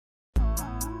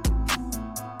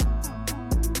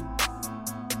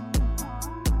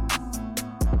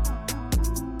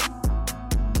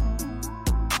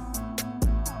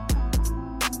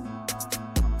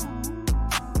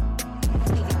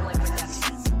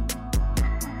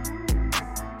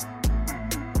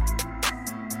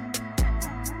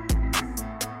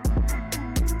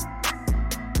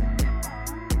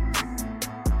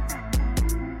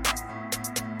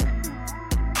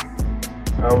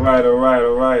All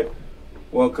right.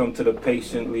 Welcome to the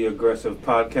Patiently Aggressive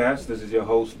Podcast. This is your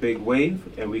host, Big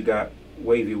Wave, and we got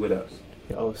Wavy with us.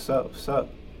 Yo, what's up?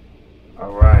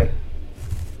 All right.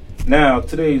 Now,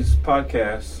 today's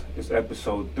podcast is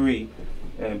episode 3,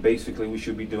 and basically we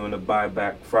should be doing the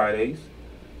Buyback Fridays,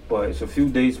 but it's a few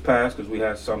days past because we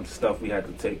had some stuff we had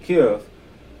to take care of,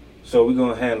 so we're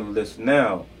going to handle this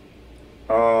now.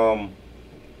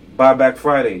 Buyback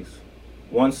Fridays.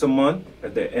 Once a month,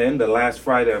 at the end, the last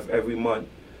Friday of every month,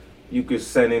 you could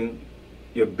send in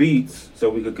your beats so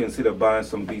we could consider buying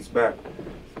some beats back.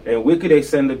 And where could they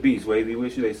send the beats, Wavy? Where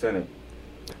should they send it?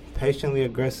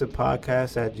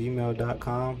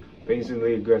 PatientlyAggressivePodcast@gmail.com.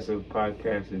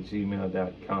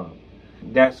 PatientlyAggressivePodcast@gmail.com.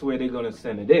 That's where they're going to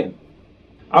send it in.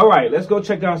 All right, let's go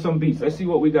check out some beats. Let's see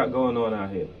what we got going on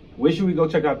out here. Where should we go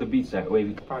check out the beats at,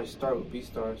 Wavy? Probably start with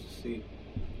BeatStars to see.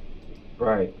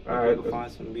 Right. All right. We'll find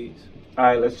some beats. All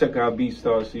right, let's check out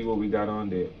BeatStars, see what we got on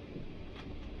there.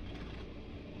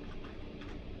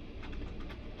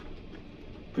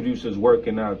 Producers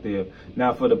working out there.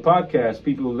 Now, for the podcast,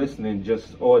 people listening,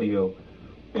 just audio,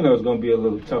 it's going to be a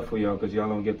little tough for y'all because y'all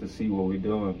don't get to see what we're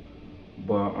doing.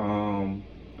 But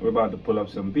we're about to pull up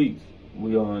some beats.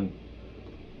 We on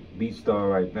BeatStar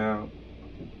right now.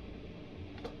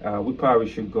 We probably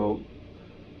should go...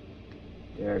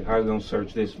 Yeah, how you gonna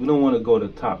search this? We don't want to go to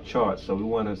top charts, so we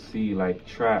want to see like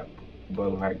trap,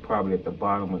 but like probably at the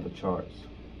bottom of the charts.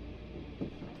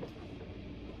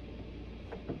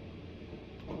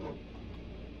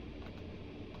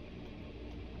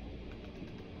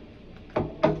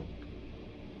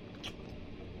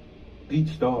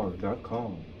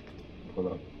 Beatstars.com. Pull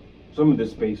up. Some of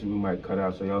this space we might cut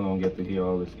out, so y'all don't get to hear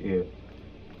all this air,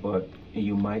 but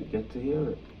you might get to hear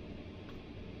it.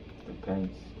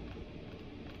 Depends.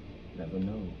 Never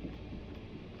know.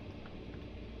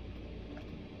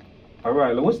 All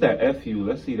right, what's that FU?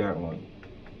 Let's see that one.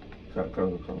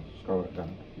 Scroll right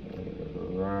down.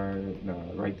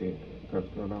 Right there.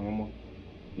 Scroll down one more.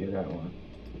 Yeah, that one.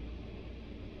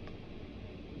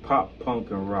 Pop,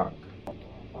 punk, and rock.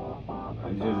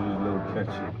 It's just a little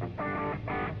catchy.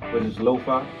 What is this,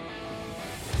 lo-fi? I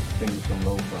think it's some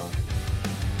lo-fi.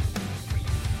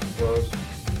 Plus,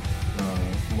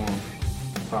 it's more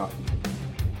pop.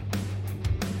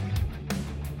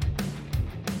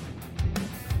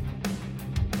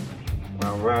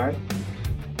 All right.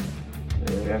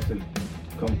 Yeah, that's a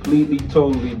completely,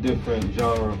 totally different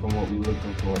genre from what we're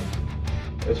looking for.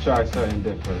 Let's try something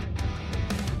different.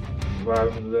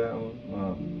 Vibe to that one?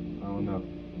 I don't know.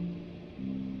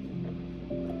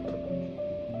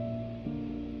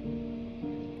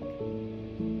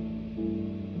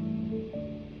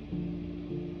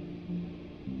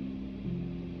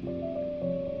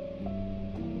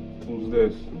 Who's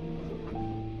this?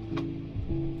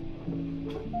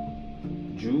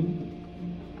 Jude?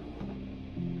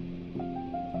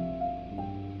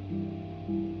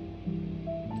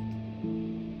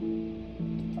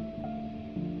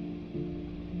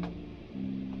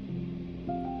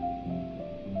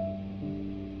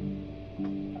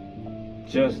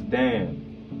 Just Dan.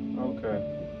 Okay.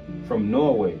 From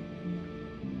Norway.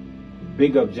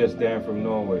 Big up Just Dan from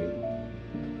Norway.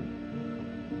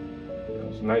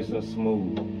 It's nice and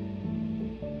smooth.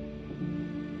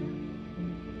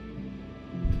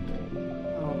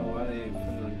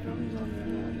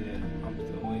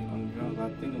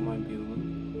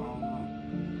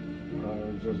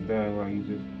 Just Dan, like you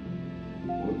just.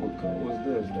 What's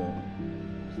this though?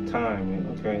 It's Time.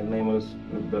 Okay, the name of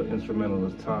the instrumental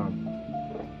is Time.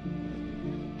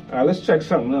 All right, let's check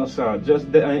something else out.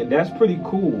 Just that's pretty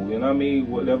cool. You know what I mean?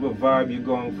 Whatever vibe you're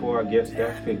going for, I guess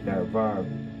that fit that vibe.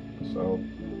 So,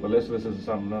 but let's listen to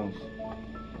something else.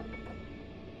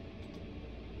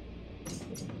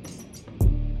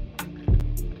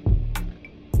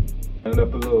 Turn it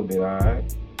up a little bit, all right?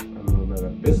 A little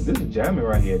bit. This is jamming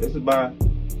right here. This is by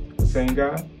the same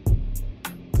guy.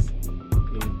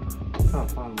 Yeah. I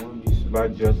can't find one beat. By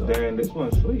Just Dan. This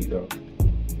one's sweet though.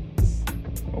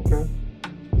 Okay.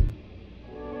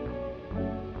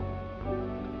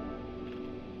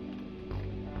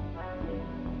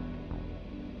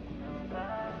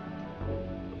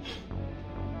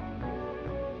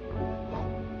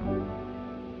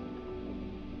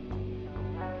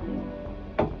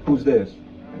 Who's this? His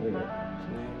name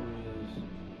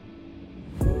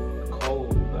is Cole,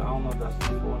 but I don't know if that's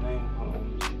his full name.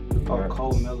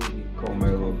 Cole Melody. Cole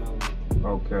Melody.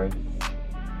 Okay.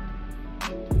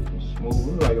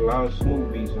 Smooth, like a lot of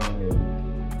smooth beats on here.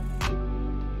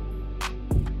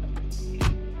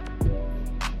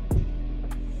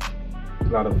 A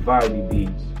lot of vibey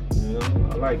beats. You know,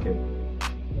 I like it.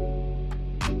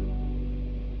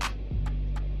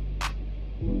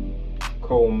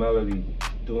 Cole Melody,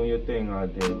 doing your thing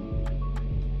out there.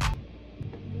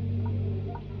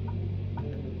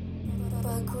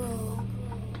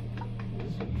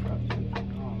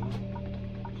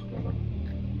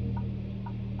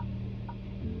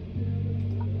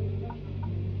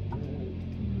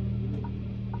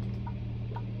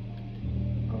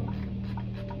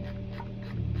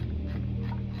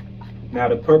 Now,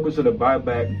 the purpose of the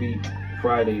Buyback Beat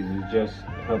Fridays is just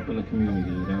helping the community,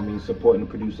 you know what I mean? Supporting the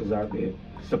producers out there,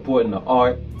 supporting the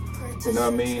art, you know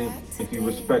what I mean? If you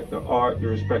respect the art, you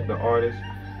respect the artist.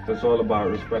 That's all about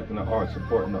respecting the art,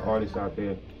 supporting the artists out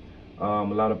there. A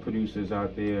lot of producers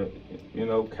out there, you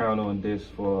know, count on this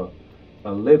for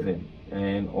a living.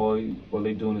 And all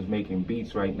they're doing is making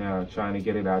beats right now, trying to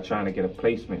get it out, trying to get a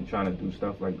placement, trying to do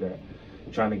stuff like that.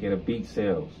 Trying to get a beat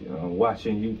sales, you know,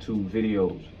 watching YouTube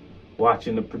videos,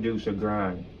 watching the producer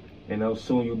grind. You know,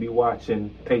 soon you'll be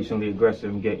watching Patiently Aggressive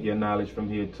and get your knowledge from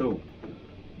here too.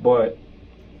 But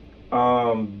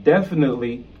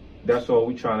definitely, that's all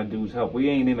we're trying to do is help. We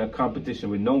ain't in a competition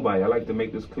with nobody. I like to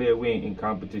make this clear. We ain't in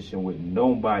competition with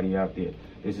nobody out there.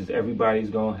 This is everybody's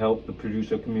going to help the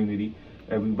producer community.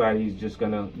 Everybody's just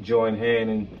going to join hand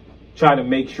and try to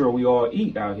make sure we all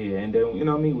eat out here. And then, you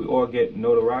know what I mean, we all get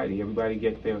notoriety. Everybody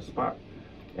get their spot.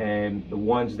 And the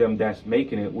ones them that's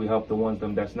making it, we help the ones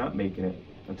them that's not making it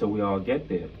until we all get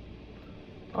there.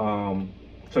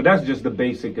 So that's just the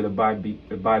basic of the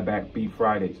Buyback Beat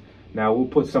Fridays. Now, we'll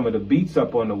put some of the beats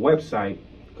up on the website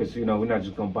because, you know, we're not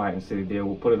just going to buy it and sit it there.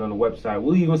 We'll put it on the website.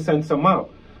 We'll even send some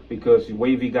out because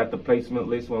Wavy got the placement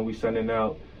list when we send it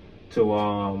out to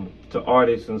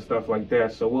artists and stuff like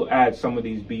that. So we'll add some of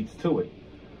these beats to it.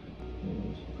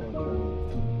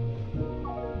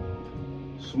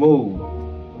 Smooth.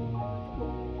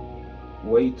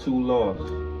 Way Too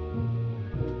Lost.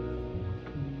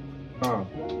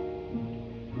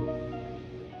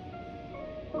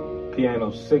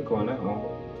 Piano sick on that one.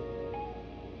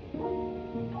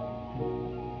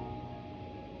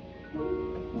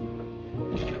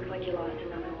 Looks like you lost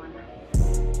another one.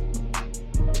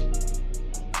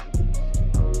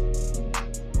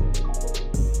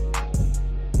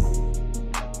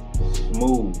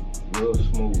 Smooth, real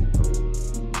smooth.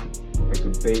 Like a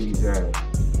baby's ass.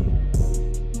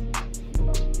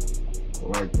 I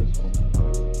like this one.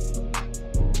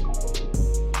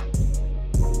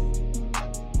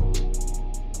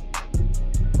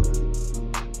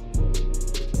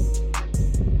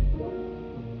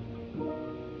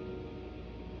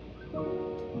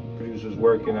 Producers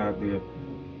working out there. You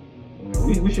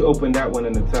know, we should open that one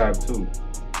in the tab too.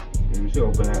 Yeah, we should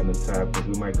open that in the tab because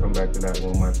we might come back to that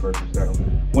one. We might purchase that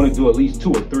one. Want to do at least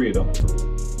 2 or 3 of them.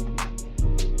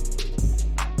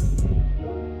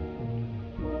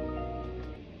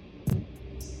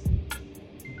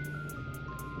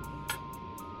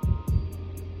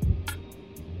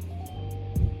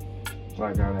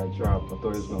 Like how that dropped. I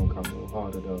thought it was gonna come a little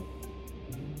harder though.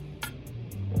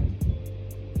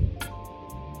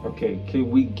 Okay, can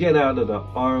we get out of the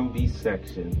R&B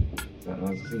section?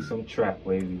 Let's see some trap,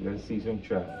 Wavy. Let's see some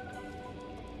trap.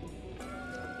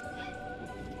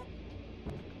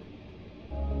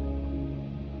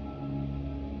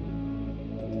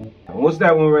 What's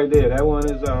that one right there? That one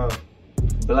is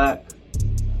Black.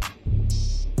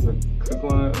 Click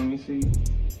on it. Let me see.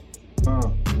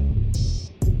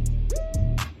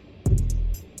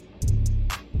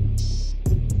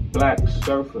 Black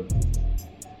Surfer.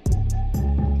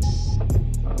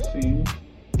 I see you.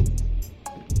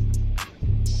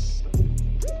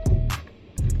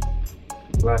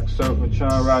 Black Surfer trying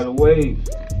to ride a wave.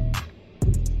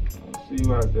 I see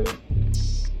you out there.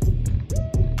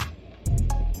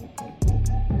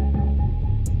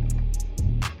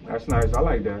 That's nice. I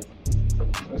like that.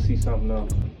 Let's see something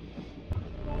else.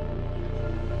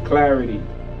 Clarity.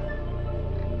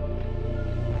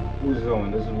 Who's this on?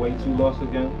 This is Way Too Lost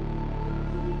again?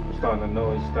 I'm starting to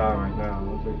know his style right now.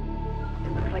 Looks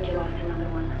like you lost another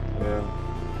one. Yeah.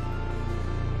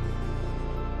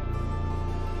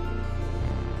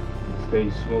 Stay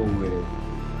smooth with it.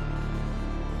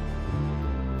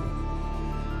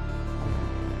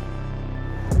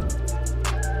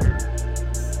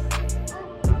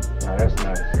 Nah, that's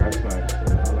nice. That's nice.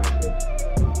 Yeah, I like that.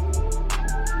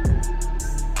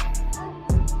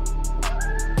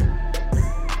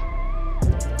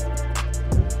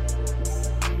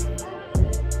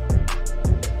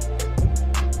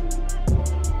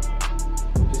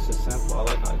 Just a sample. I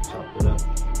like how you chop it up.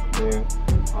 Yeah.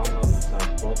 I don't know if it's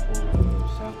like vocal or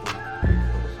sample.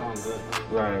 It sounds good.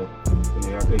 Right.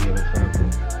 Yeah, I could get a sample.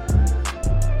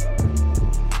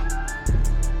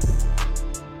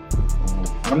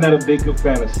 I'm not a big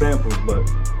fan of samples, but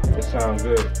it sounds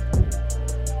good.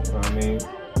 know what I mean?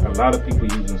 A lot of people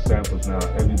using samples now.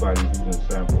 Everybody's using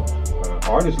samples.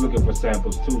 Artists looking for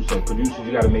samples too. So producers,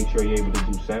 you got to make sure you're able to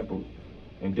do samples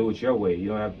and do it your way. You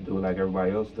don't have to do it like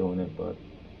everybody else doing it, but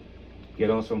get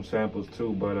on some samples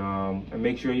too. But and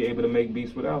make sure you're able to make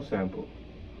beats without samples.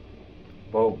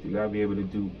 Both. You gotta be able to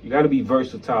do. You gotta be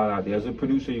versatile out there. As a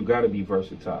producer, you gotta be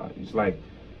versatile. It's like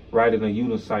riding a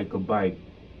unicycle bike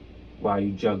while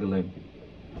you juggling.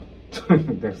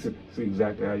 That's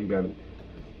exactly how you gotta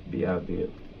be out there.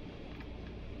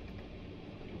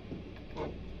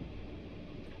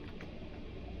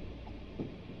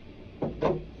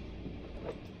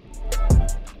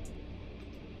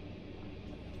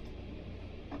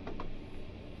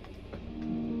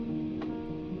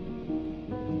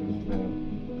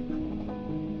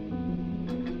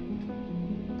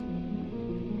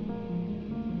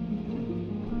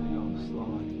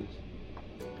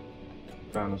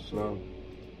 Kind of slow.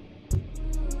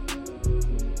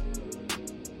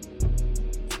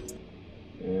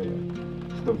 Yeah,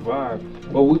 it's the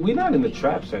vibe. Well, we're not in the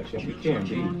trap section. We can't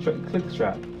be. Click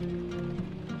trap.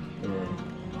 Yeah.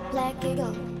 I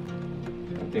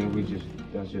think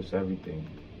that's just everything.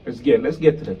 Let's get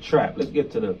to the trap. Let's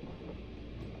get to the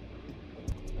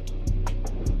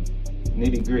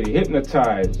nitty gritty.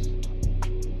 Hypnotize.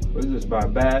 What is this by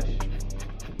Bash?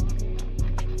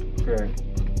 Okay.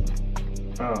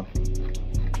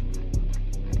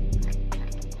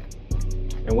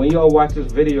 And when y'all watch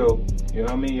this video, you know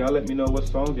what I mean? Y'all let me know what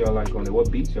songs y'all like on it,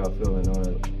 what beats y'all feeling on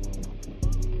it.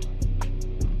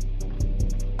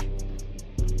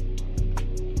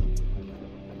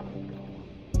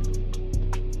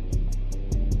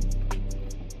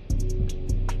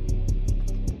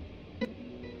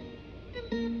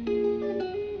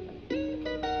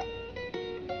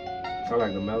 I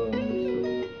like the melody.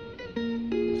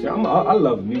 See, I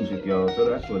love music, y'all, so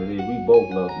that's what it is. We both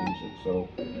love music, so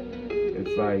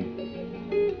it's like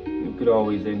you could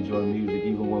always enjoy music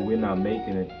even when we're not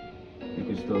making it. You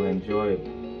can still enjoy it.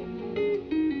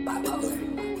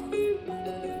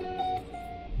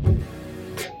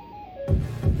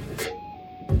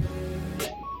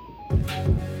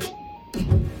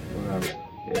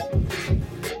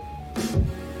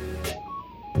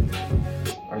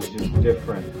 It's just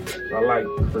different. So I like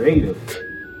creative.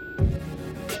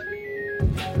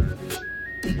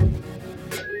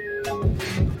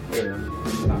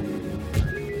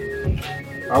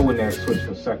 I wouldn't have switched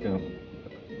for second.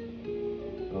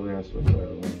 I wouldn't have switched for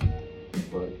one.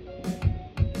 But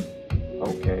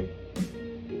okay.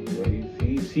 Yeah,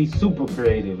 he's super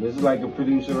creative. This is like a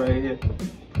producer right here.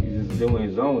 He's just doing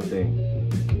his own thing.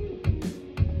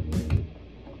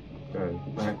 Okay,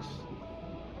 next.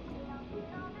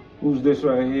 Who's this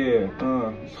right here?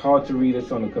 It's hard to read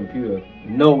this on the computer.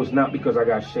 No, it's not because I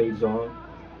got shades on.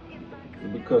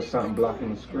 It's because something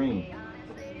blocking the screen.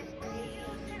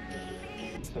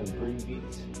 Bree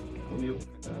Beats.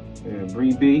 Yeah,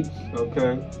 Bree Beats,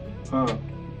 okay.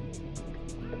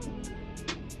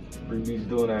 Bree Beats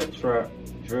doing that trap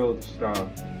drill style.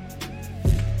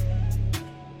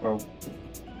 Oh.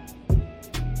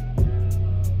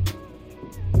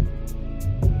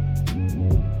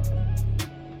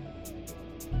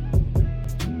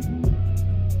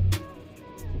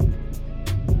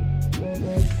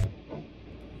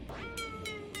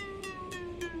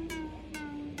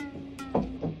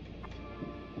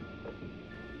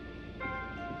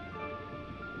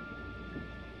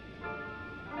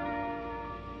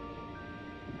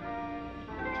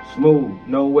 Smooth,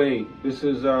 no way. This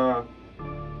is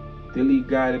Dilly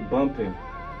Got It Bumping.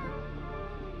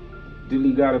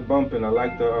 Dilly Got It Bumping. I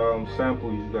like the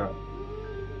sample you got.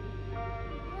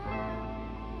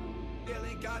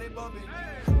 Dilly got it bumping.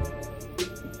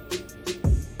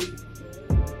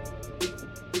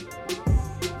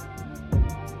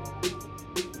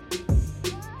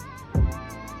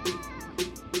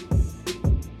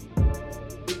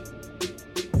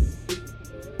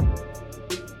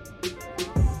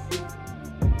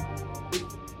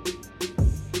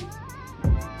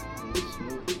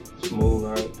 Smooth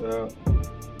right there.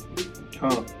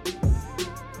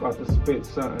 About to spit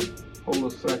something. Hold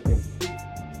a second.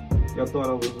 Y'all thought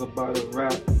I was about to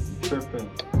rap. Tripping.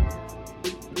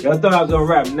 Y'all thought I was gonna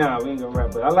rap. Nah, we ain't gonna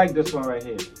rap, but I like this one right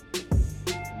here.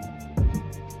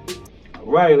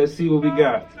 Alright, let's see what we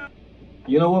got.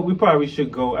 You know what? We probably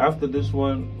should go after this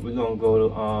one. We're gonna go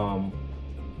to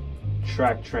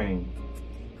Track Train.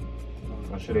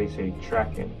 Or should they say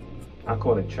tracking? I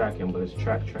call it tracking, but it's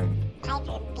Track Train.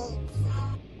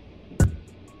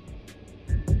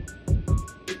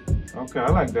 Okay, I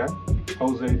like that.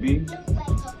 Jose Beats.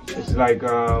 It's like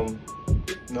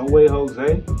No Way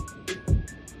Jose.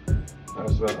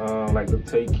 That's like the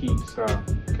Take Heat style.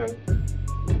 Okay.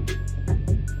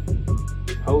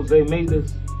 Jose made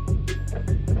this.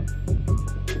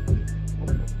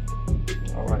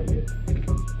 All right, yeah.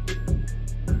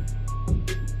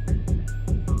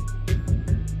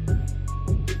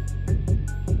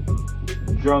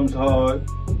 Drums hard.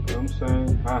 You know what I'm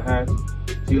saying? Hi-hats.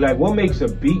 See, like, what makes a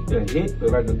beat a hit, or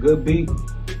like a good beat,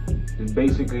 is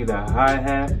basically the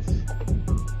hi-hats,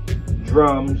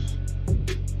 drums,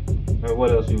 and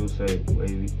what else you would say,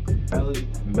 baby? Melody.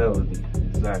 Melody,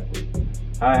 exactly.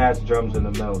 Hi-hats, drums, and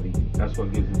the melody. That's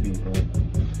what gives the beat,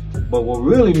 man. But what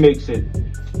really makes it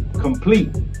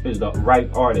complete is the right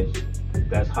artist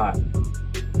that's hot. You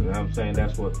know what I'm saying?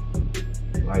 That's what,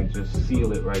 like, just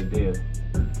seal it right there.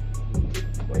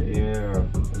 But yeah,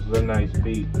 this is a nice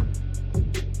beat.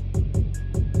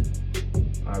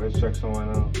 Alright, let's check someone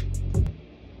out.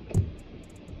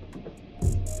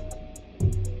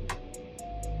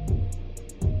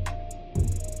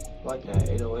 Like that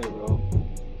 808, bro.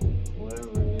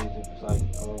 Whatever it is, if it's like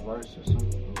a reverse or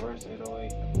something, reverse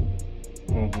 808.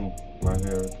 Right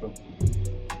here, too.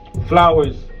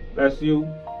 Flowers, that's you.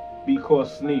 Beat called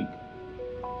Sneak.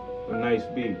 A nice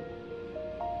beat.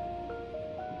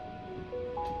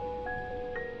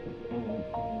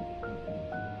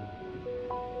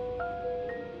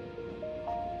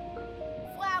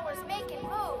 Flowers making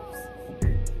moves.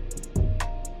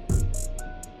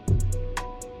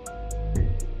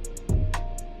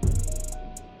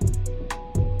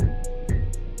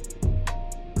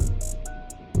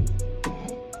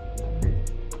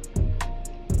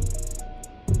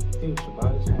 You should buy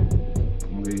this one.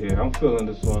 Yeah, I'm feeling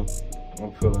this one.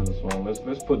 I'm feeling this one.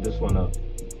 Let's put this one up.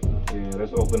 Yeah,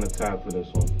 let's open the tab for this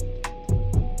one.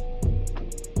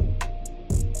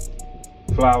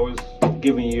 Flowers,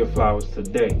 giving you your flowers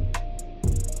today.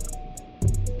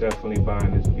 Definitely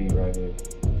buying this beat right here.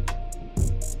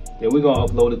 Yeah, we're gonna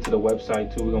upload it to the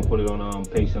website too. We're gonna put it on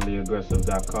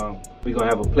patientlyaggressive.com. We're gonna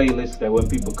have a playlist that when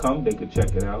people come, they could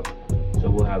check it out. So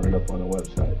we'll have it up on the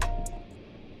website.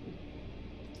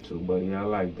 Too, but yeah, I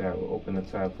like that. We'll open the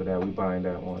tab for that. We buying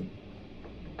that one.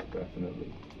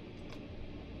 Definitely.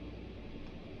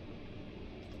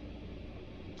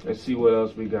 Let's see what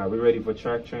else we got. We ready for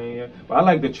Track Train yet? But I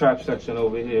like the trap section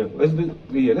over here. Let's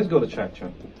go to Track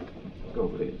Train. Let's go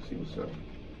over there, see what's up.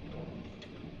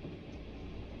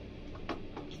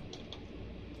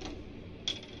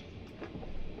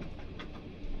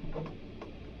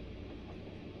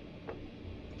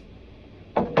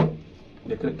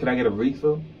 Yeah, could I get a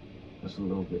refill? That's a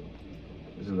little bit.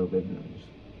 It's a little bit nice.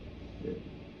 Yeah.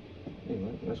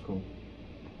 Anyway, that's cool.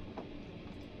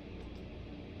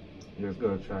 Yeah, let's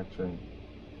go to Track Train.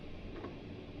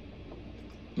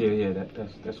 Yeah,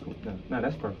 that's cool. No,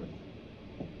 that's perfect.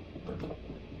 Perfect.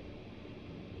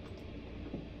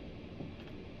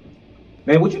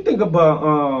 Man, what you think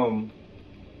about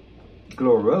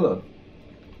Glorilla?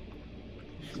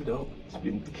 She dope. It's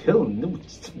been killing.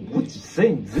 What you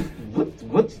saying?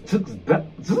 What you took back?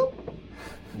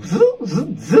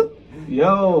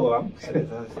 Yo,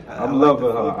 I'm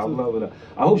loving her. I'm loving her.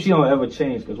 I hope she don't ever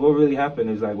change, because what really happened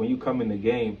is, like, when you come in the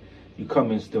game, you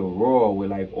come in still raw with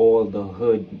like all the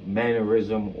hood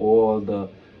mannerism, all the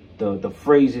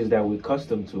phrases that we're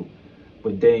accustomed to.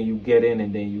 But then you get in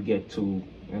and then you get too,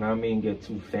 get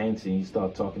too fancy and you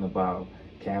start talking about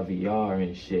caviar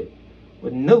and shit.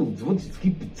 But no, we'll just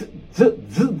keep it,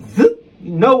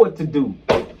 you know what to do.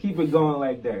 Keep it going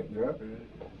like that, girl.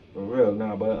 For real,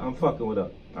 nah, but I'm fucking with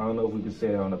her. I don't know if we can say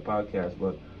that on the podcast,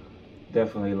 but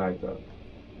definitely like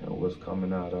what's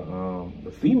coming out of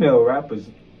the female rappers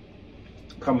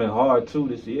coming hard too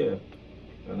this year.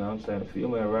 You know what I'm saying? The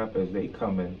female rappers, they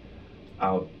coming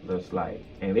out just like,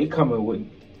 and they coming with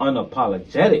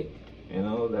unapologetic, you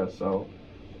know, that's so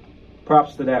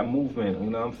props to that movement, you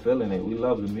know, I'm feeling it. We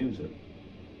love the music.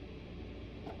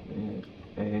 Yeah.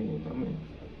 And I mean,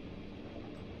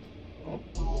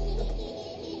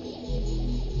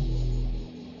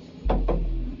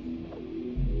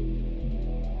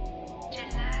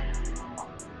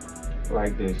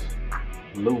 like this,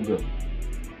 Luga.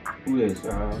 Who is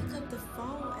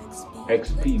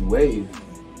XP Wave?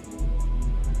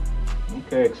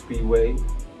 Okay, XP Wave.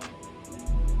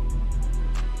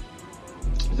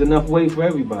 There's enough wave for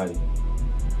everybody.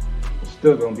 It's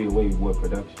still gonna be a Wave War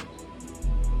Productions.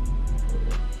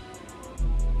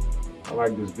 I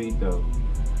like this beat though.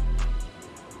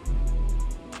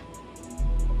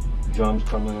 Drums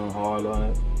coming on hard on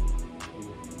it.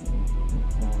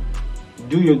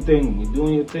 Do your thing. You're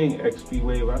doing your thing, XP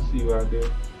Wave. I see you out there.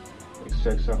 Let's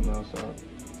check something else out.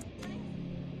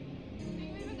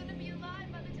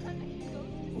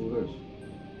 Who is?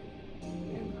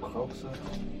 And close. Crosa.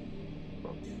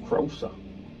 Crosa.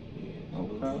 Yeah,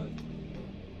 Okay. like,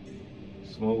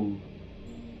 Smooth.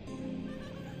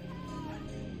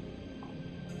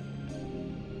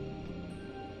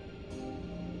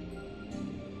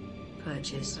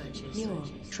 Purchase your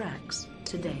tracks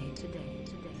today.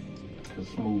 A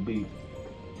smooth beat.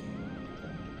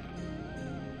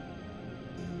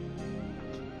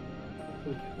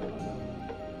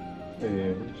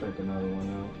 Yeah, we'll check another one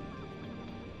out.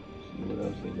 See what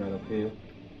else they got up here.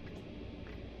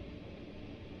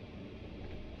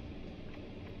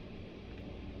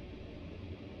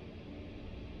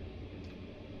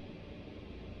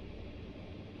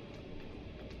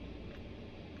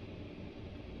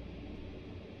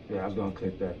 Yeah, I was gonna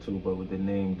click that too, but with the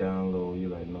name down low, you're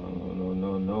like,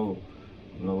 no.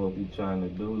 You know what we trying to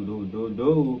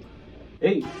do.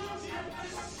 Hey,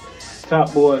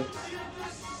 Top Boy.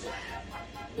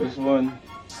 This one.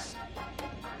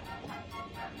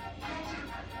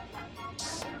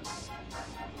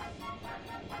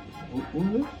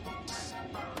 Who's this?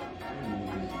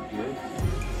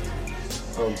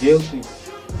 Oh, Guilty.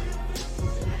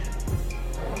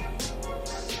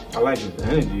 I like his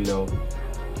energy though.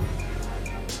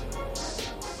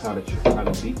 How the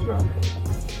beat drop.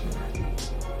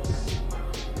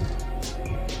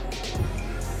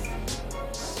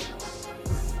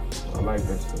 I like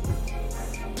that stuff.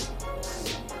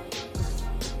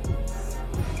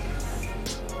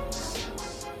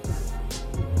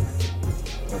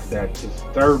 That's that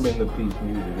disturbing the piece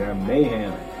music, that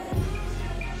mayhem.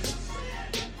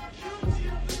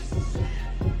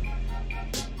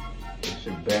 It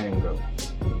should bang though.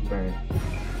 Bang.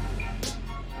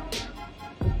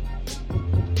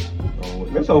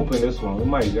 Let's open this one. We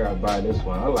might gotta buy this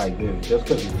one. I like this just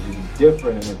because it's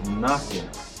different and it's knocking.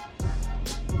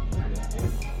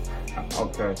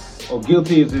 Okay. Oh,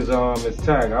 Guilty is his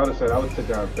tag. I would have said I would take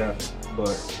out that, but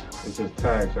it's his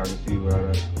tag, so I can see where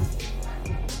that.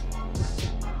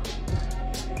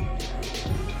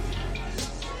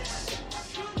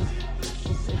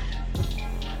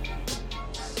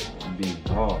 Be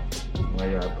hard. Oh,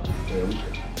 yeah, we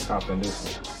copping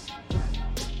this one.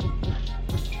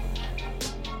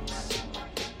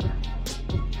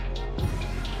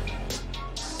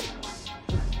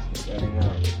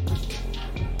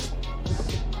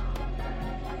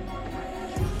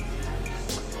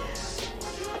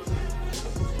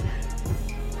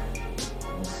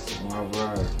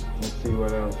 Alright, let's see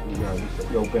what else we got.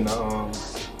 You open the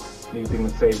anything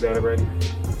to save that already?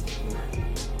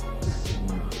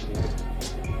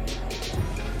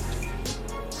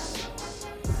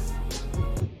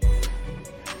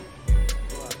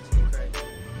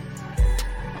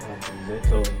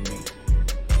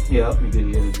 Yeah, you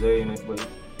can hear the J in it, but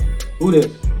who this?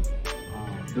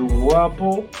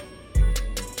 Duwapo?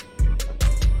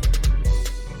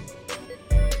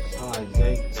 sound like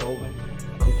Jake Tobin,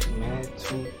 Gucci Man,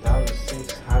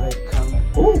 2006, how they coming?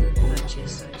 Ooh,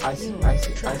 Purchase Icy, your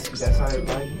icy, tracks icy, that's how they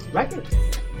like today. it. like it?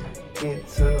 Get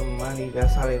to the money,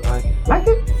 that's how they like it. Like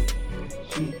it?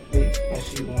 She thick and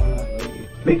she wanna lick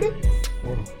it. Lick it?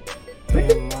 Whoa.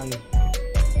 Paying money.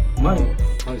 Money.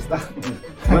 Oh, stop.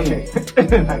 Money.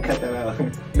 I cut that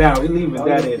out. Now we leaving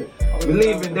that in. We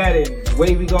leaving that in.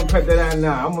 Way we gonna cut that out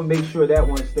now. I'm gonna make sure that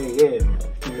one stay in.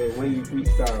 Yeah, way you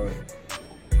freestyling.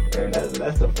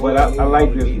 That's the But I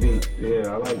like this beat.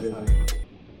 Yeah, I like this.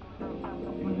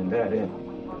 Leaving that in.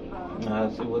 Now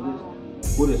let's see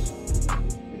what is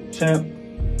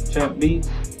Champ Beats.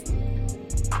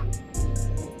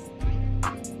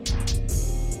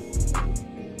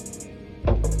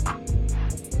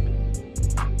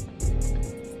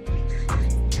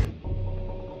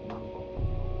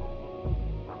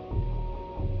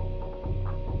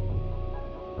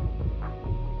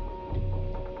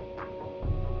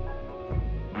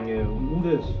 Yeah, who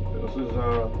this? This is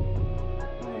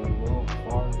Lil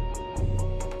Fari.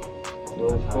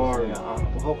 Lil Fari. I'm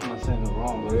hoping I'm saying it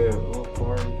wrong. But Yeah. Lil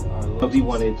Fari. If he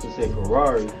wanted to say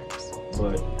Ferrari,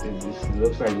 but it just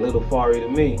looks like Little Fari to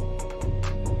me.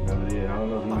 Yeah, I don't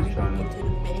know if he was trying to.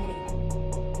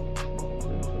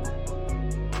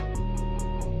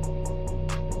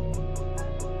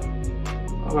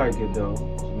 I like it though.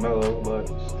 It's mellow, but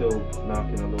still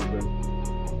knocking a little bit.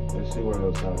 Let's see what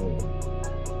else out here.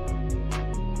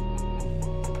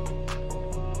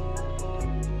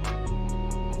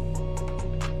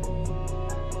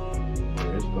 Yeah,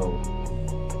 let's go.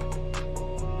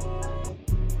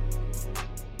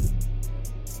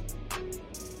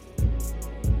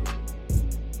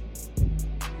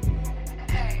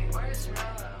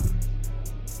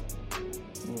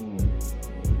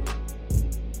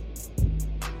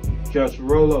 Just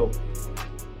Rolo.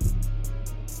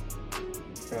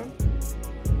 Okay.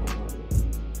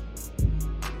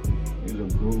 These are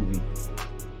groovy.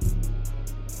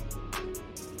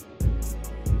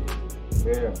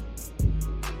 Yeah.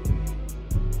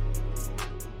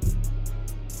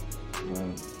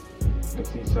 Let's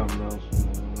see something else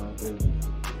like this.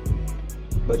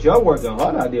 But y'all working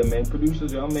hard out there, man.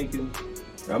 Producers, y'all making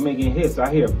hits. I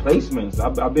hear placements.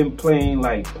 I've been playing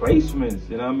like placements.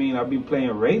 You know what I mean? I've been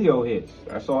playing radio hits.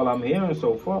 That's all I'm hearing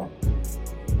so far.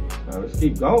 Now let's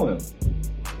keep going.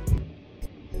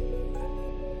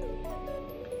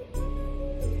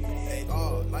 Hey,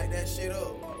 light that shit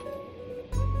up.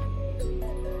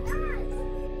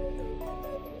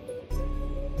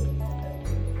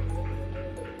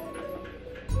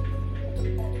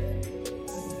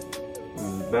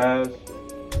 Baz.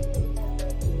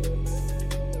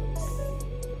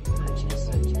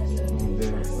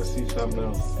 Let's see something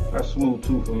else. That's smooth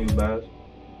too for me, Baz.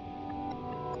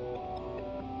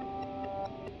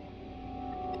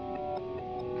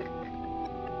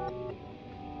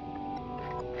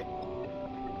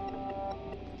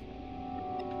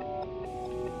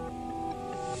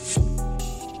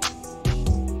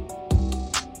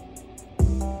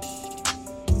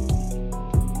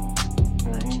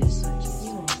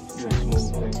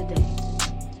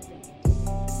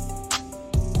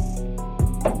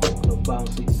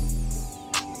 Bouncy.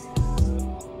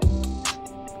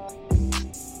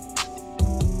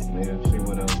 Yeah, see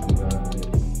what else we got here.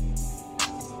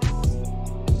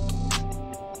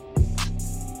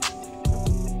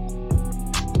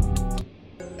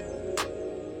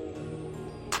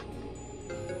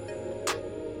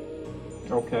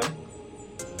 Okay.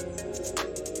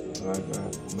 Like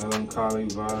that melancholy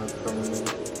vibe coming in.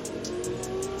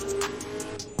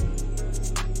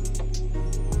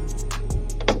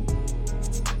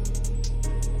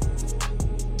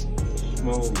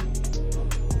 Smooth.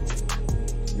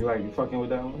 You fucking with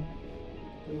that one?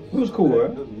 It was cool,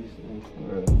 right?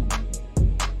 Yeah.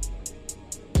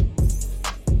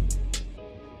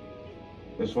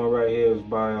 This one right here is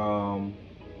by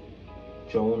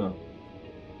Jonah.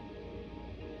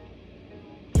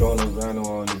 Jonah Rano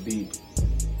on the beat.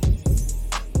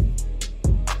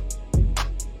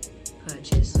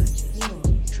 Purchase your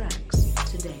tracks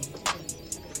today.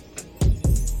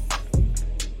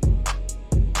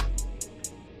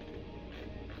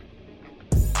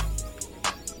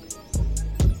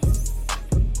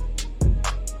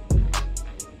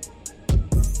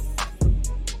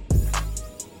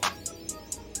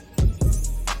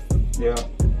 Yeah,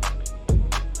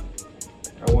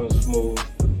 that one's smooth.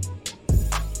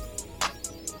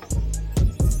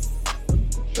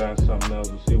 Try something else.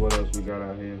 We'll see what else we got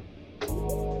out here.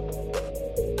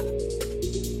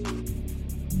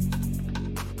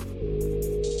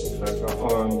 It's like an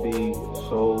R&B,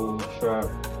 soul, trap,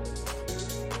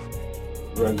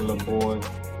 regular boy.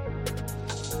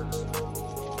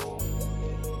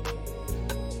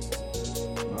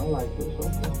 I like this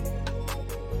one.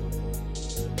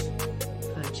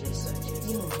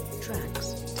 Your tracks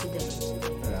today.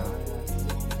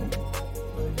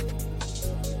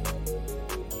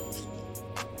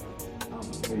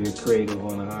 You're creative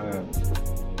on the hi-hat.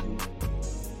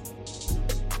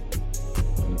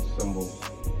 And the cymbals.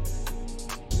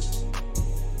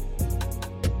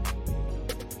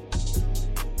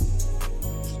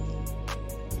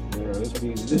 Yeah,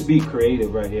 this beat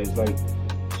creative right here. It's like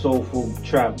soulful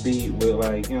trap beat with,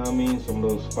 like, you know what I mean, some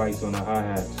little spice on the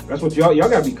hi-hats. That's what y'all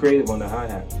gotta be creative on the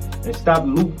hi-hat. And stop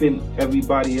looping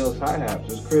everybody else's hi-hats.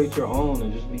 Just create your own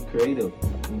and just be creative.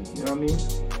 You know what I mean?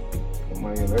 Come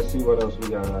on, let's see what else we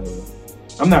got out here.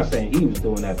 I'm not saying he was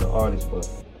doing that, the artist, but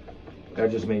that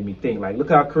just made me think, like, look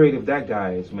how creative that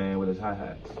guy is, man, with his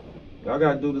hi-hats. Y'all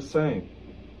gotta do the same.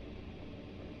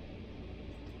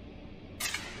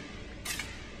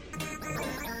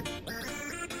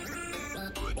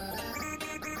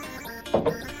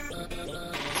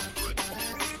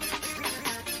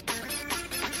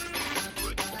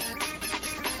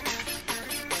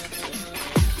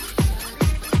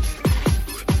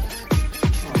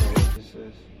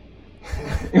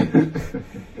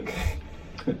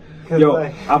 Yo,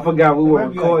 like, I forgot we were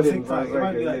recording.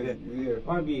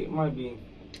 It might be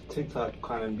TikTok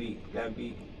kind of beat, that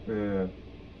beat. Yeah.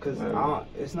 Cause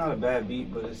it's not a bad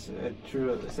beat, but it's that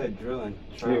drilling.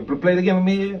 Yeah, play it again with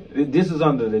me here. This is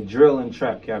under the drill and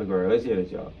trap category. Let's hear this,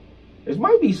 y'all. This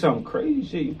might be some crazy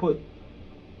shit. You put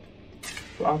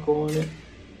Flocko on it.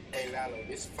 Hey, Lalo,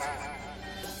 it's fine.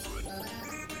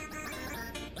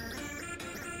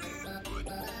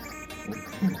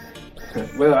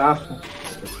 Well,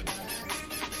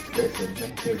 listen,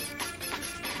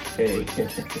 hey.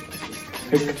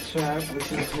 Trap,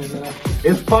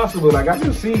 It's possible, like I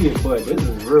can see it, but this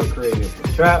is real creative. The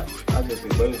trap, I can see,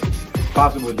 but it's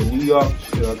possible with the New York,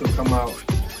 you know, it could come out.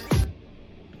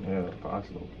 Yeah,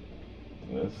 possible.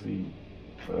 Let's see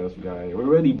what else we got here. We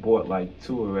already bought like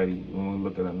 2 already. When we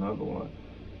look at another one,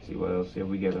 see what else, see if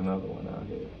we get another one out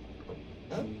here.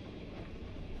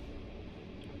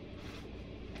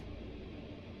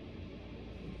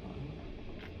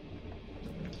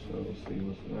 So let's see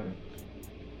what's next.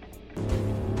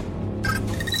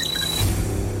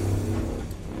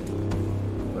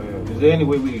 Is there any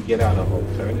way we could get out of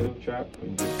alternative trap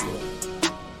and just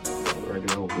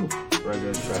regular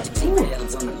trap?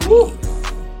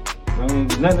 I mean,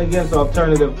 nothing against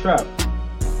alternative trap,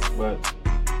 but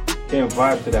can't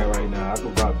vibe to that right now. I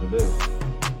can vibe to this.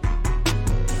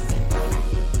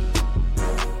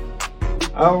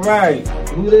 All right,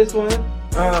 who this one?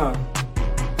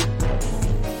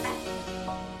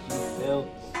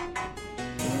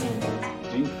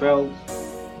 G Felds.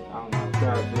 I don't know.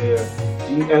 Trap there.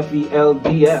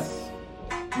 GFELDS.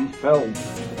 G Felds.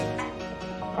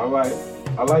 All right,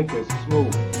 I like this.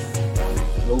 Smooth.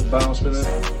 No bounce to this.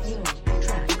 Your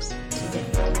tracks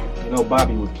today. You know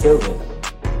Bobby would kill this.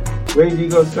 Wavy,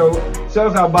 go show us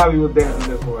how Bobby would dance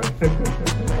in this one.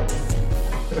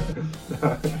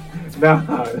 Nah.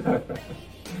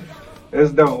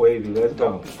 Let's don't, Wavy. Let's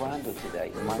don't.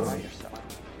 today. You might hurt yourself.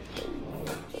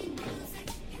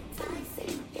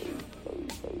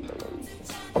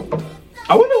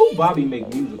 I wonder who Bobby make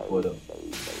music for though.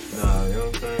 Nah, you know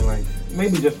what I'm saying? Like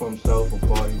maybe just for himself or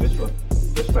party, just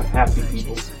for happy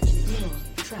people. Your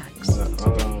tracks But,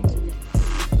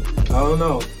 I don't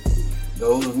know.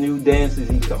 Those new dances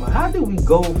he come. How do we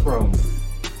go from?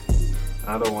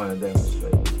 I don't want to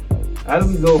demonstrate. How do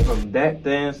we go from that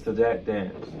dance to that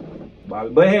dance, Bobby?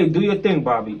 But hey, do your thing,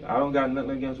 Bobby. I don't got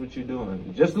nothing against what you're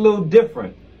doing. Just a little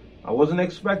different. I wasn't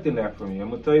expecting that from you.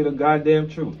 I'm gonna tell you the goddamn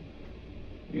truth.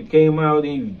 You came out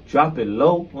and you drop it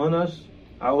low on us.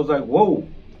 I was like, whoa,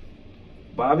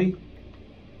 Bobby,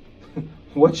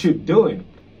 what you doing?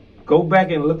 Go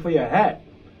back and look for your hat.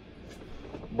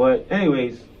 But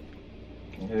anyways,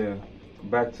 yeah,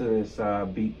 back to this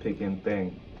beat picking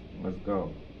thing. Let's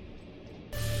go.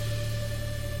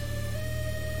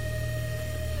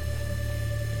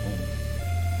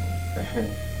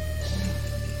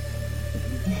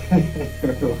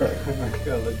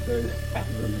 Gotta look for his hat.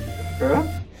 Huh?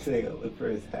 They gotta look for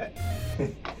his hat.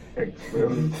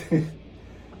 Experiment.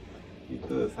 You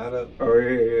threw his hat up. Oh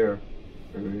yeah.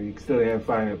 We still didn't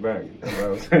find it back. That's what I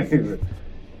was saying.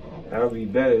 That would be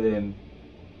better than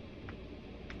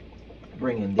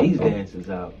bringing these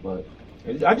dances out. But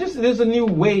there's a new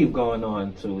wave going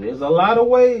on too. There's a lot of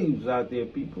waves out there,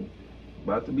 people.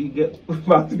 About to be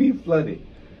flooded.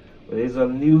 But there's a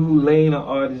new lane of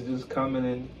artists just coming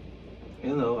in.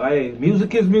 You know, hey,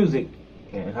 music is music.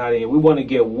 And we want to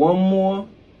get one more.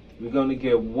 We're gonna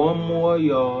get one more,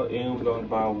 y'all, and we're gonna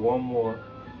buy one more,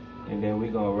 and then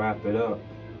we're gonna wrap it up.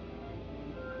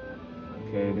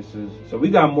 Okay, so we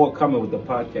got more coming with the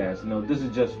podcast. You know, this is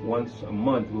just once a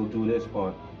month we'll do this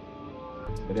part.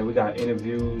 And then we got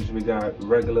interviews, we got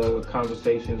regular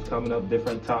conversations coming up,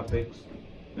 different topics.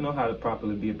 You know how to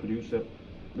properly be a producer.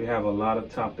 We have a lot of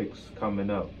topics coming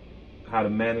up. How to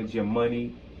manage your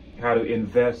money, how to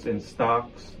invest in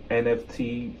stocks,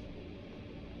 NFT.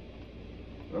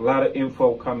 A lot of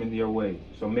info coming your way.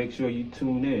 So make sure you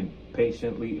tune in.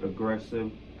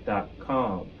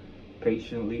 PatientlyAggressive.com.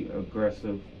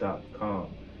 PatientlyAggressive.com.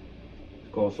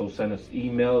 You can also send us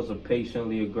emails of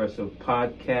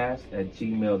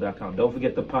patientlyaggressivepodcast@gmail.com. Don't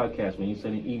forget the podcast when you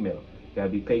send an email. You gotta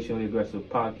be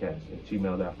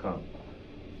patientlyaggressivepodcast@gmail.com.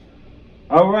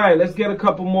 All right, let's get a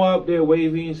couple more up there,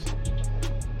 wavies.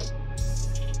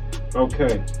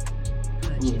 Okay.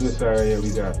 Who's this area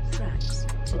we got? tracks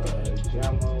today.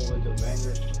 Jamo with the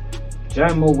banger.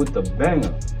 Jamo with the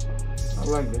banger. I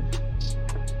like this.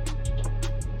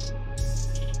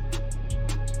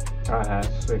 Hi-hat,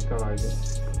 sick. I like it.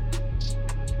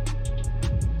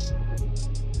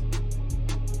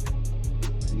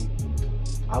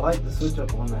 I like the switch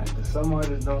up on that because some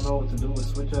artists don't know what to do with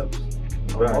switch ups.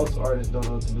 Right. Most artists don't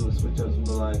know what to do with switch ups,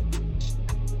 but like,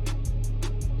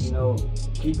 you know,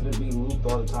 keeping the beat looped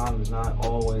all the time is not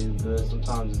always good.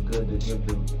 Sometimes it's good to give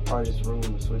the artist room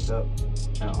to switch up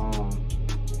and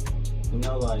you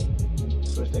know, like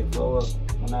switch their flow up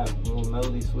on that little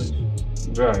melody switch.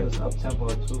 Right. It's up tempo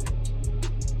too.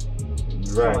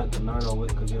 Right. Like the Nardo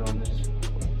Wick could get on this.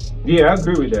 Yeah, I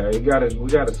agree with that. We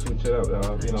gotta switch it up.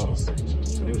 You know,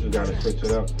 producers gotta switch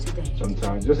it up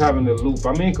sometimes. Just having the loop.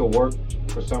 I mean, it could work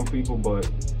for some people, but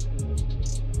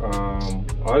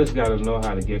artists gotta know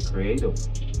how to get creative.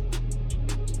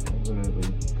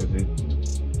 definitely, because it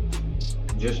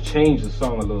just changed the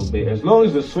song a little bit. As long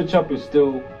as the switch up is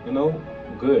still, you know,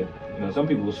 good. You know, some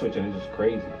people will switch and it's just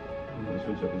crazy. The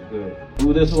switch up is good.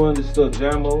 Do this one. This is still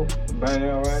Jammo. Bang,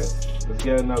 all right. Let's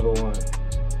get another one.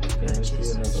 Yeah, let's see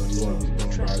another one. You want to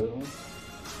buy this one?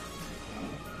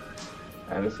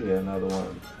 Alright, let's see another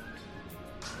one.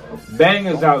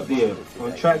 Bangers out there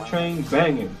on Track Train,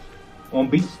 bangers. On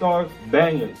BeatStars,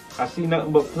 bangers. I see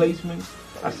nothing but placements.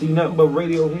 I see nothing but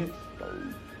radio hits.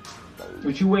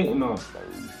 What you waiting on?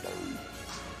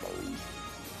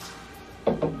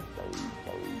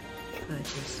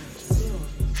 Purchase your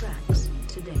tracks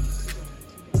today.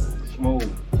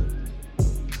 Smooth.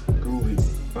 Groovy.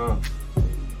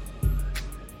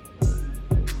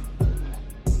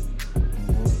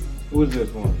 Who is this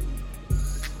one?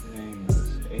 His name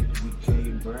is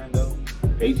HBK Brando.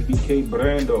 HBK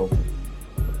Brando.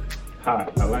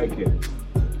 Hot. I like it.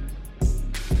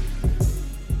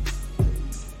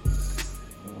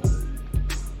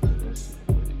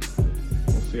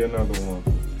 Let's see another one.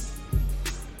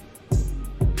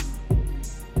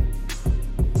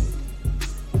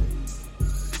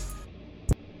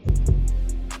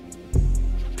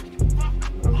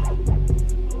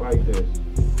 I like this.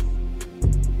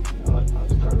 I'll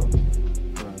start off.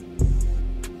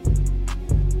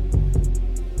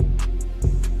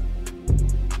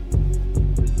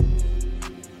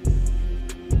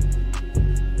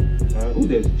 Who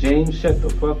this? James, shut the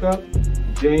fuck up.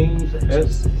 James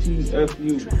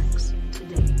STFU. Tracks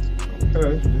today.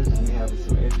 Okay. This is me having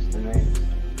some interesting names.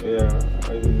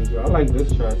 Yeah, I like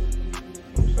this track. You know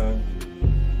what I'm saying?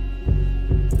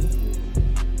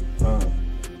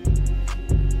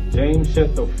 James,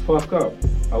 shut the fuck up.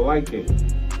 I like it.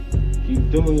 Keep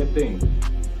doing your thing.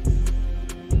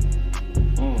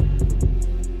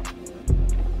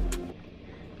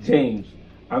 James,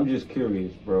 I'm just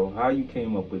curious, bro. How you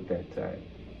came up with that tag?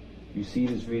 You see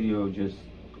this video, just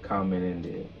comment in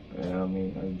there. You know what I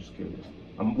mean? I'm just curious.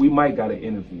 We might gotta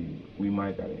interview you.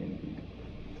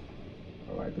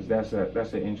 All right, because that's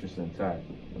an interesting tag.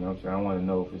 You know what I'm saying? I want to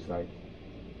know if it's like,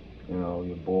 you know,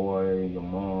 your boy, your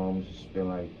mom's just been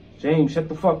like, James, shut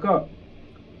the fuck up.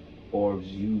 Or if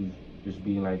it's you just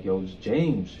being like, yo, it's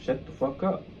James, shut the fuck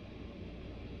up.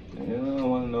 You know, I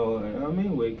want to know, you know what I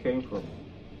mean, where it came from.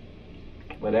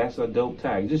 But that's a dope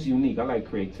tag. Just unique. I like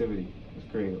creativity. It's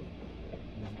creative.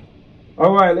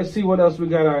 All right, let's see what else we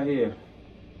got out here.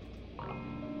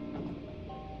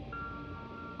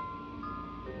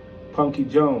 Punky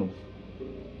Jones.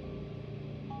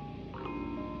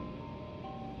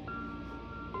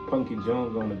 Punky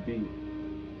Jones on the beat.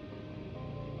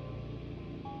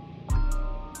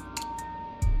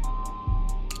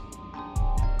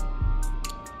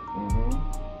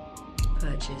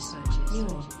 Purchase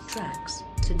your tracks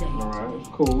today. All right, it's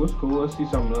cool. It's cool. Let's see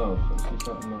something else.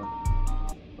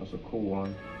 That's a cool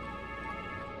one.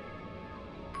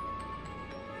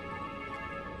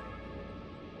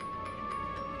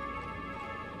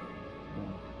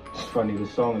 It's funny. The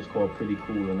song is called "Pretty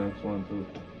Cool." The next one too.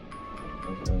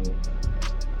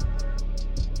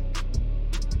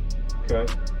 Okay.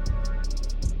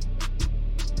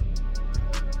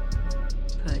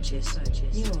 Purchase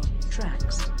your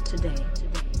tracks today.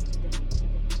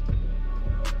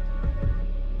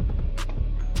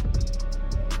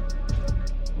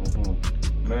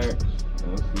 Max.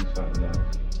 Let's see something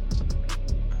else.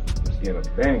 Let's get a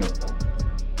banger.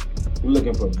 We're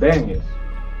looking for bangers.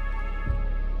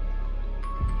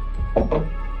 Oh,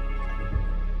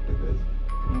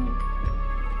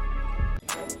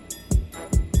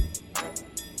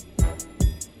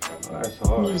 that's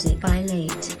hard. Music by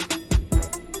Late.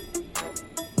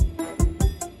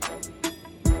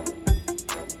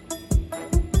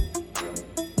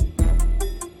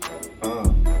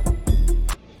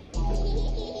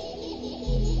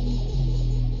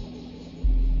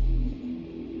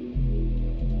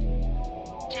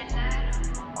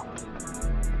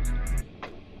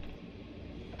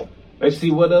 Let's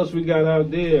see what else we got out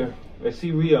there. Let's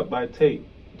see Re-Up by Tate.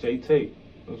 J Tate.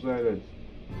 What's that?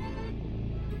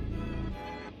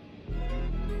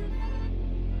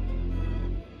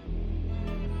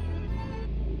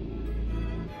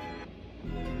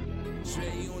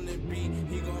 Trey on the beat,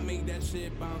 he gon' make that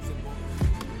shit bounce.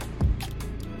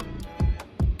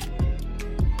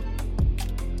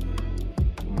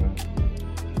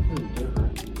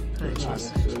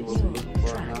 Purchase your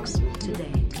tracks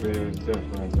today. Yeah, it's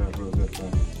definitely.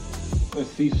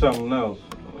 Let's see something else.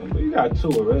 We got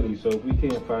two already, so if we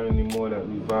can't find any more that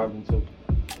we vibe into,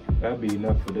 that'd be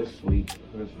enough for this week.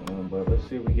 This one, but let's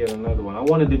see if we get another one. I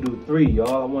wanted to do three,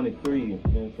 y'all. I wanted three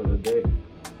for the day.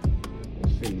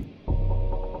 Let's see.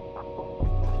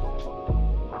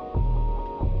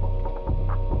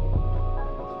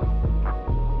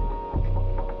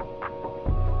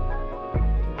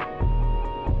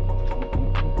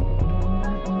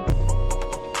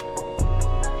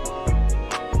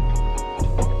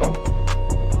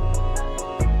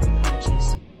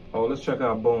 Oh, let's check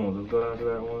out Bones. Let's go down to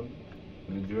that one.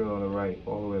 The drill on the right,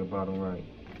 all the way to the bottom right.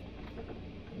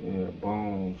 Yeah,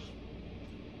 Bones.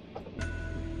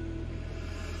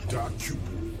 Dark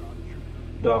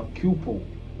Cupel.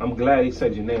 I'm glad he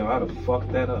said your name. I'd have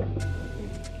fucked that up.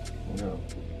 Yeah.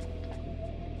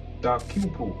 Dark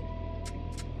Cupel.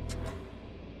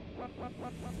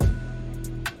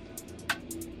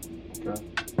 Okay.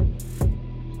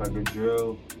 It's like a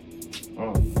drill.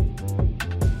 Oh.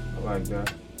 I like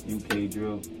that. UK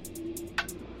drill.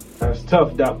 That's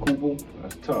tough, Dark Cupel.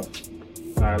 That's tough.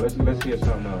 Alright, let's hear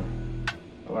something else.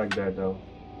 I like that though.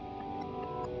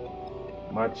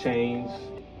 My Chains.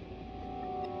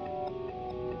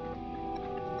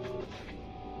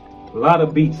 A lot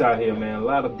of beats out here, man. A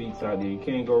lot of beats out there. You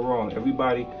can't go wrong.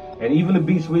 Everybody, and even the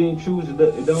beats we didn't choose, it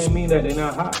don't mean that they're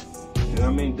not hot. You know what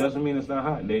I mean? It doesn't mean it's not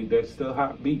hot. They're still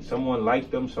hot beats. Someone liked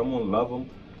them. Someone loved them.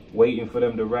 Waiting for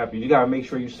them to rap. You gotta make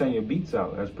sure you send your beats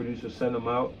out. As producers, send them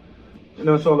out. You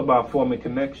know, it's all about forming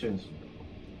connections.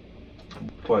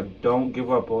 But don't give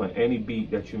up on any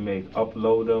beat that you make.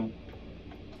 Upload them.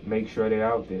 Make sure they're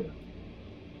out there.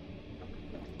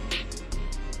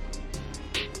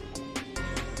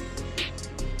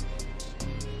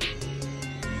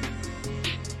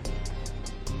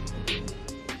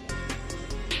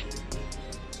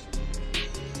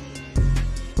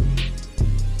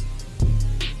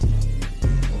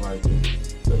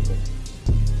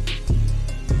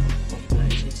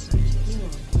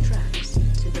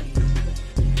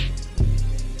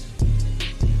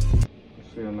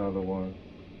 Another one.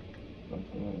 Let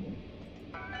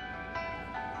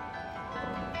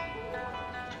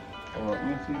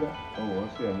me see that. Oh, I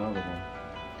see another one.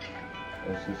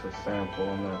 That's just a sample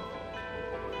on that.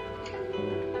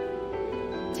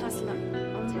 Tesla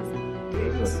on Tesla.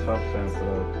 This is a tough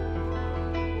sample.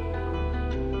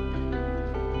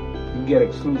 You can get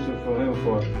exclusive from him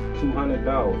for $200.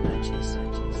 Purchase. I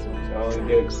only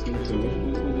get exclusive.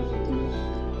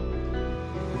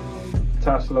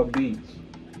 Tesla Beats.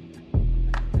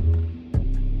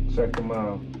 Check them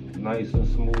out. Nice and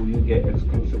smooth. You get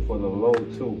exclusive for the low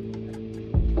too.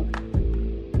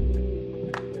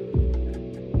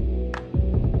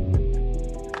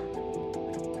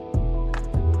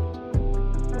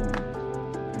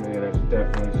 Yeah, that's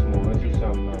definitely smooth. Let's see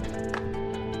something else.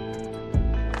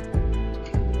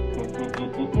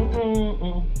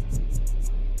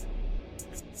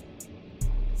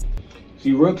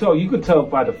 See, real talk, you could tell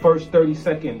by the first 30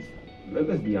 seconds.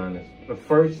 Let's be honest. The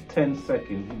first 10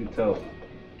 seconds, you can tell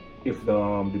if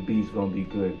the beat's gonna be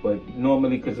good. But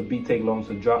normally, because the beat take long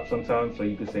to drop sometimes, so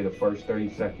you could say the first 30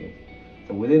 seconds.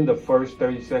 So within the first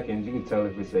 30 seconds, you can tell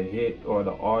if it's a hit or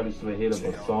the artist a hit of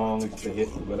a song, it's a hit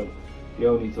or whatever. You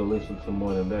don't need to listen to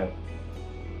more than that.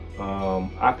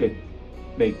 I could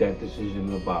make that decision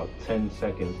in about 10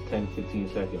 seconds, 10, 15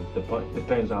 seconds.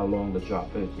 Depends how long the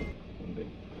drop is.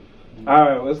 All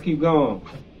right, let's keep going.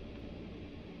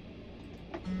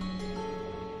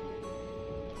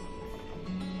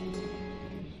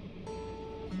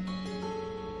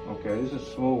 Okay, this is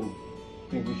smooth. I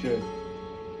think we should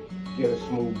get a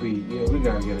smooth beat. Yeah, we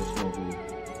gotta get a smooth beat.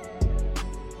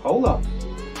 Hold up.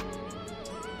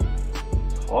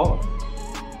 It's hard.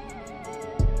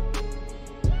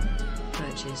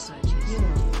 Purchase your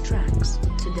tracks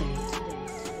today.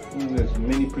 Who's this?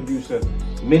 Mini producer.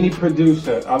 Mini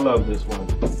producer. I love this one.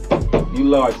 You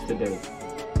large today.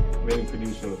 Mini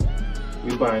producer.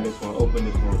 We buying this one. Open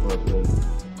this one for us, please.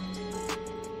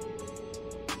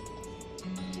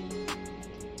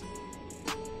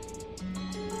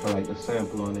 I like the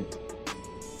sample on it.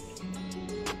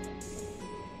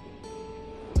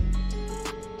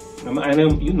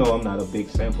 You know I'm not a big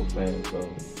sample fan, so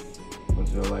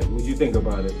what's your like? What'd you think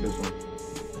about it? This one?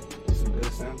 It's a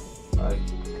good sample. Like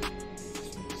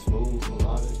smooth,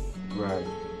 melodic. Right.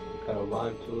 Got a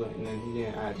vibe to it, and then he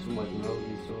didn't add too much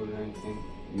melody to it or anything.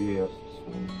 Yeah.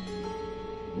 Smooth.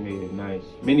 Made it nice.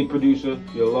 Mini producer,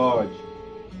 you're large.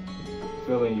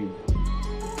 Feeling you.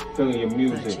 Feeling your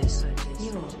music. Purchase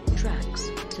your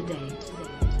tracks today.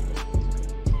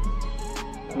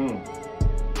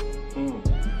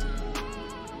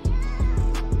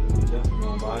 Definitely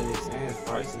gonna buy this, and his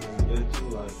prices is good too.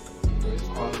 Like for his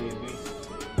quality of beats.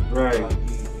 Right. Like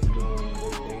he's doing a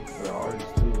good thing for the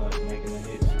artists too, like making the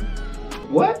hits.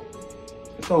 What?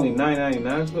 It's only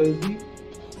 $9.99 for this beat?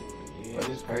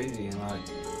 Yeah, it's crazy, and like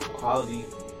quality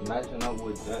matching up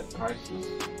with that prices.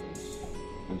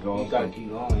 It's You awesome. gotta keep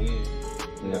going, yeah.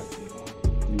 Yeah.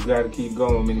 You gotta keep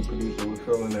going, Mini producer. We're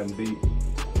feeling that beat.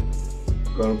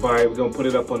 Gonna buy it. We're gonna put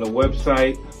it up on the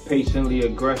website,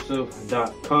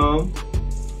 patientlyaggressive.com.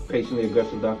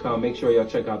 Patientlyaggressive.com. Make sure y'all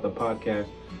check out the podcast,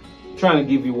 trying to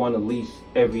give you one at least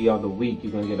every other week.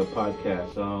 You're gonna get a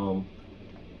podcast.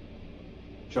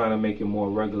 Trying to make it more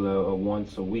regular, or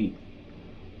once a week.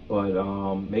 But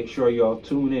make sure y'all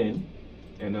tune in,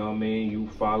 and you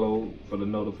follow for the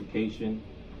notification.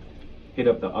 Hit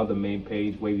up the other main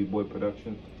page, Wavy Boy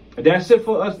Productions. And that's it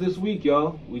for us this week,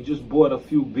 y'all. We just bought a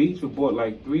few beats. We bought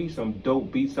like 3, some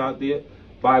dope beats out there.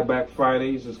 Buyback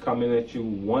Fridays is coming at you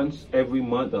once every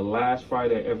month, the last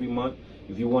Friday every month.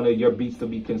 If you wanted your beats to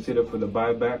be considered for the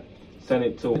buyback, send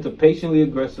it to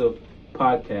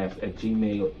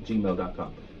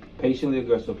patientlyaggressivepodcast@gmail.com.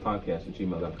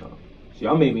 Patientlyaggressivepodcast@gmail.com. See,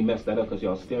 y'all made me mess that up because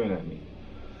y'all staring at me.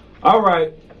 All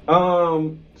right.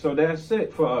 So that's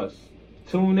it for us.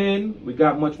 Tune in. We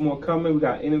got much more coming. We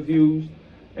got interviews.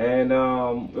 And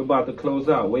we're about to close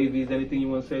out. Wavy, is anything you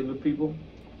want to say to the people?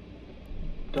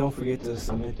 Don't forget to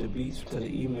submit the beats to the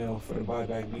email for the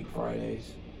Buyback Beat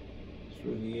Fridays. That's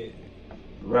really it.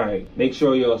 Right. Make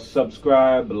sure you'll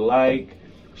subscribe, like,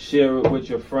 share it with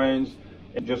your friends.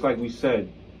 And just like we said,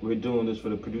 we're doing this for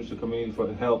the producer community, for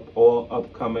to help all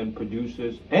upcoming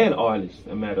producers and artists,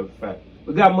 as a matter of fact.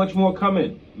 We got much more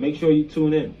coming. Make sure you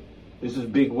tune in. This is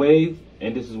Big Wave,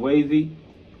 and this is Wavy,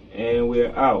 and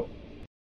we're out.